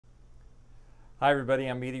Hi everybody,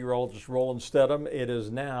 I'm meteorologist Roland Stedham. It is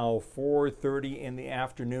now 4:30 in the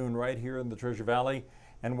afternoon right here in the Treasure Valley,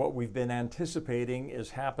 and what we've been anticipating is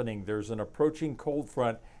happening. There's an approaching cold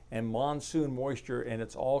front and monsoon moisture, and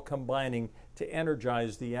it's all combining to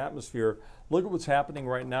energize the atmosphere. Look at what's happening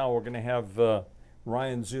right now. We're going to have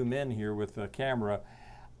Ryan zoom in here with the camera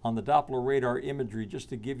on the Doppler radar imagery just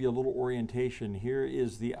to give you a little orientation. Here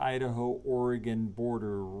is the Idaho-Oregon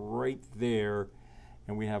border right there.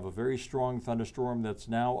 And we have a very strong thunderstorm that's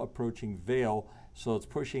now approaching Vale, so it's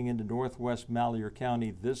pushing into northwest Malheur County.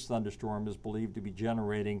 This thunderstorm is believed to be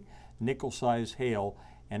generating nickel-sized hail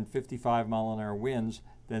and 55-mile-an-hour winds.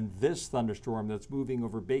 Then this thunderstorm that's moving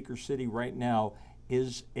over Baker City right now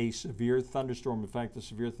is a severe thunderstorm. In fact, the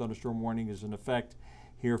severe thunderstorm warning is in effect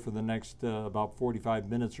here for the next about 45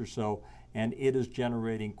 minutes or so, and it is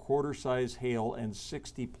generating quarter-size hail and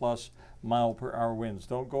 60-plus mile-per-hour winds.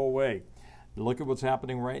 Don't go away. Look at what's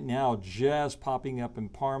happening right now, just popping up in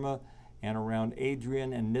Parma and around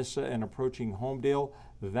Adrian and Nyssa and approaching Homedale.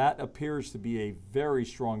 That appears to be a very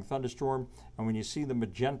strong thunderstorm, and when you see the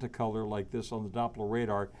magenta color like this on the Doppler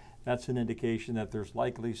radar, that's an indication that there's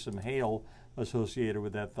likely some hail associated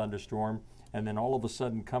with that thunderstorm. And then all of a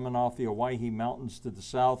sudden, coming off the Owyhee Mountains to the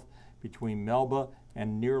south between Melba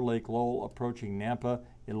and near Lake Lowell approaching Nampa,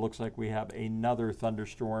 it looks like we have another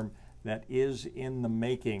thunderstorm that is in the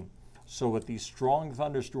making. So with these strong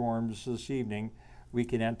thunderstorms this evening, we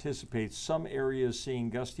can anticipate some areas seeing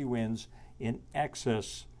gusty winds in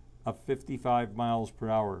excess of 55 miles per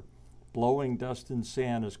hour. Blowing dust and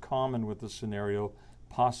sand is common with this scenario,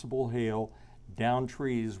 possible hail, down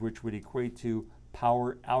trees, which would equate to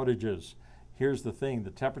power outages. Here's the thing,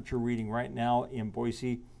 the temperature reading right now in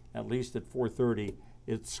Boise, at least at 4:30,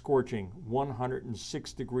 it's scorching,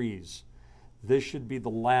 106 degrees. This should be the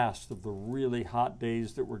last of the really hot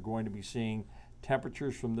days that we're going to be seeing.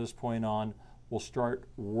 Temperatures from this point on will start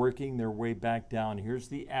working their way back down. Here's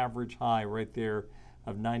the average high right there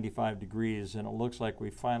of 95 degrees, and it looks like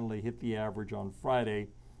we finally hit the average on Friday,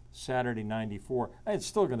 Saturday 94. It's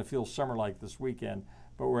still going to feel summer-like this weekend,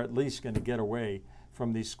 but we're at least going to get away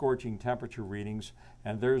from these scorching temperature readings.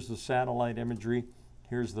 And there's the satellite imagery.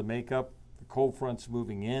 Here's the makeup. The cold front's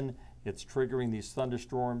moving in. It's triggering these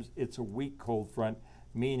thunderstorms. It's a weak cold front,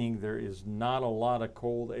 meaning there is not a lot of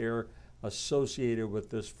cold air associated with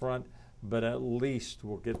this front, but at least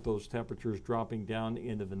we'll get those temperatures dropping down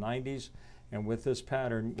into the 90s. And with this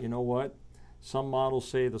pattern, you know what? Some models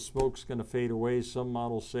say the smoke's going to fade away. Some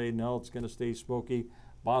models say, no, it's going to stay smoky.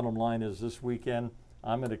 Bottom line is this weekend,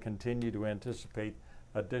 I'm going to continue to anticipate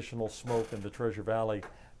additional smoke in the Treasure Valley.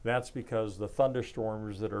 That's because the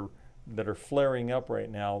thunderstorms that are flaring up right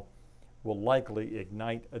now will likely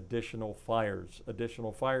ignite additional fires.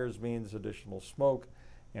 Additional fires means additional smoke,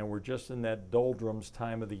 and we're just in that doldrums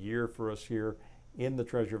time of the year for us here in the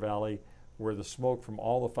Treasure Valley, where the smoke from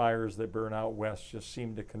all the fires that burn out west just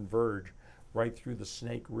seem to converge right through the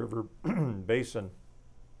Snake River Basin.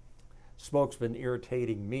 Smoke's been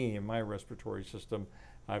irritating me in my respiratory system.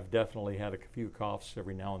 I've definitely had a few coughs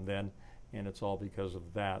every now and then, and it's all because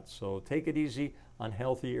of that. So take it easy on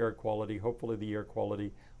healthy air quality. Hopefully the air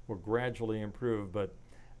quality will gradually improve, but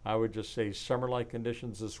I would just say summer-like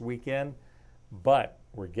conditions this weekend, but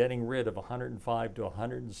we're getting rid of 105 to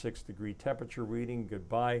 106 degree temperature reading.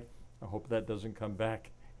 Goodbye. I hope that doesn't come back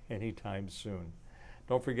anytime soon.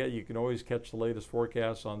 Don't forget, you can always catch the latest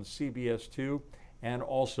forecasts on CBS2 and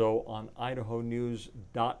also on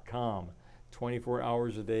idahonews.com. 24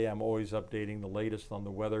 hours a day, I'm always updating the latest on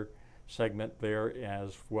the weather segment there,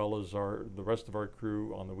 as well as the rest of our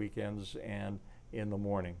crew on the weekends and in the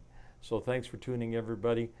morning. So thanks for tuning,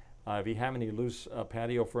 everybody. If you have any loose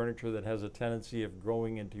patio furniture that has a tendency of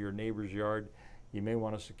growing into your neighbor's yard, you may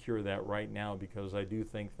want to secure that right now, because I do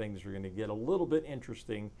think things are going to get a little bit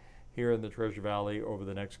interesting here in the Treasure Valley over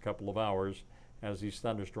the next couple of hours, as these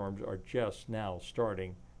thunderstorms are just now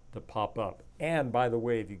starting to pop up. And by the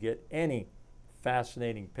way, if you get any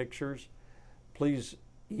fascinating pictures, please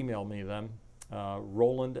email me them,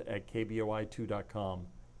 roland@kboi2.com.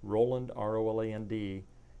 Roland, R-O-L-A-N-D,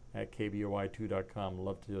 at KBOI2.com.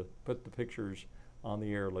 Love to put the pictures on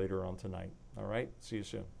the air later on tonight. All right, see you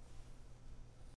soon.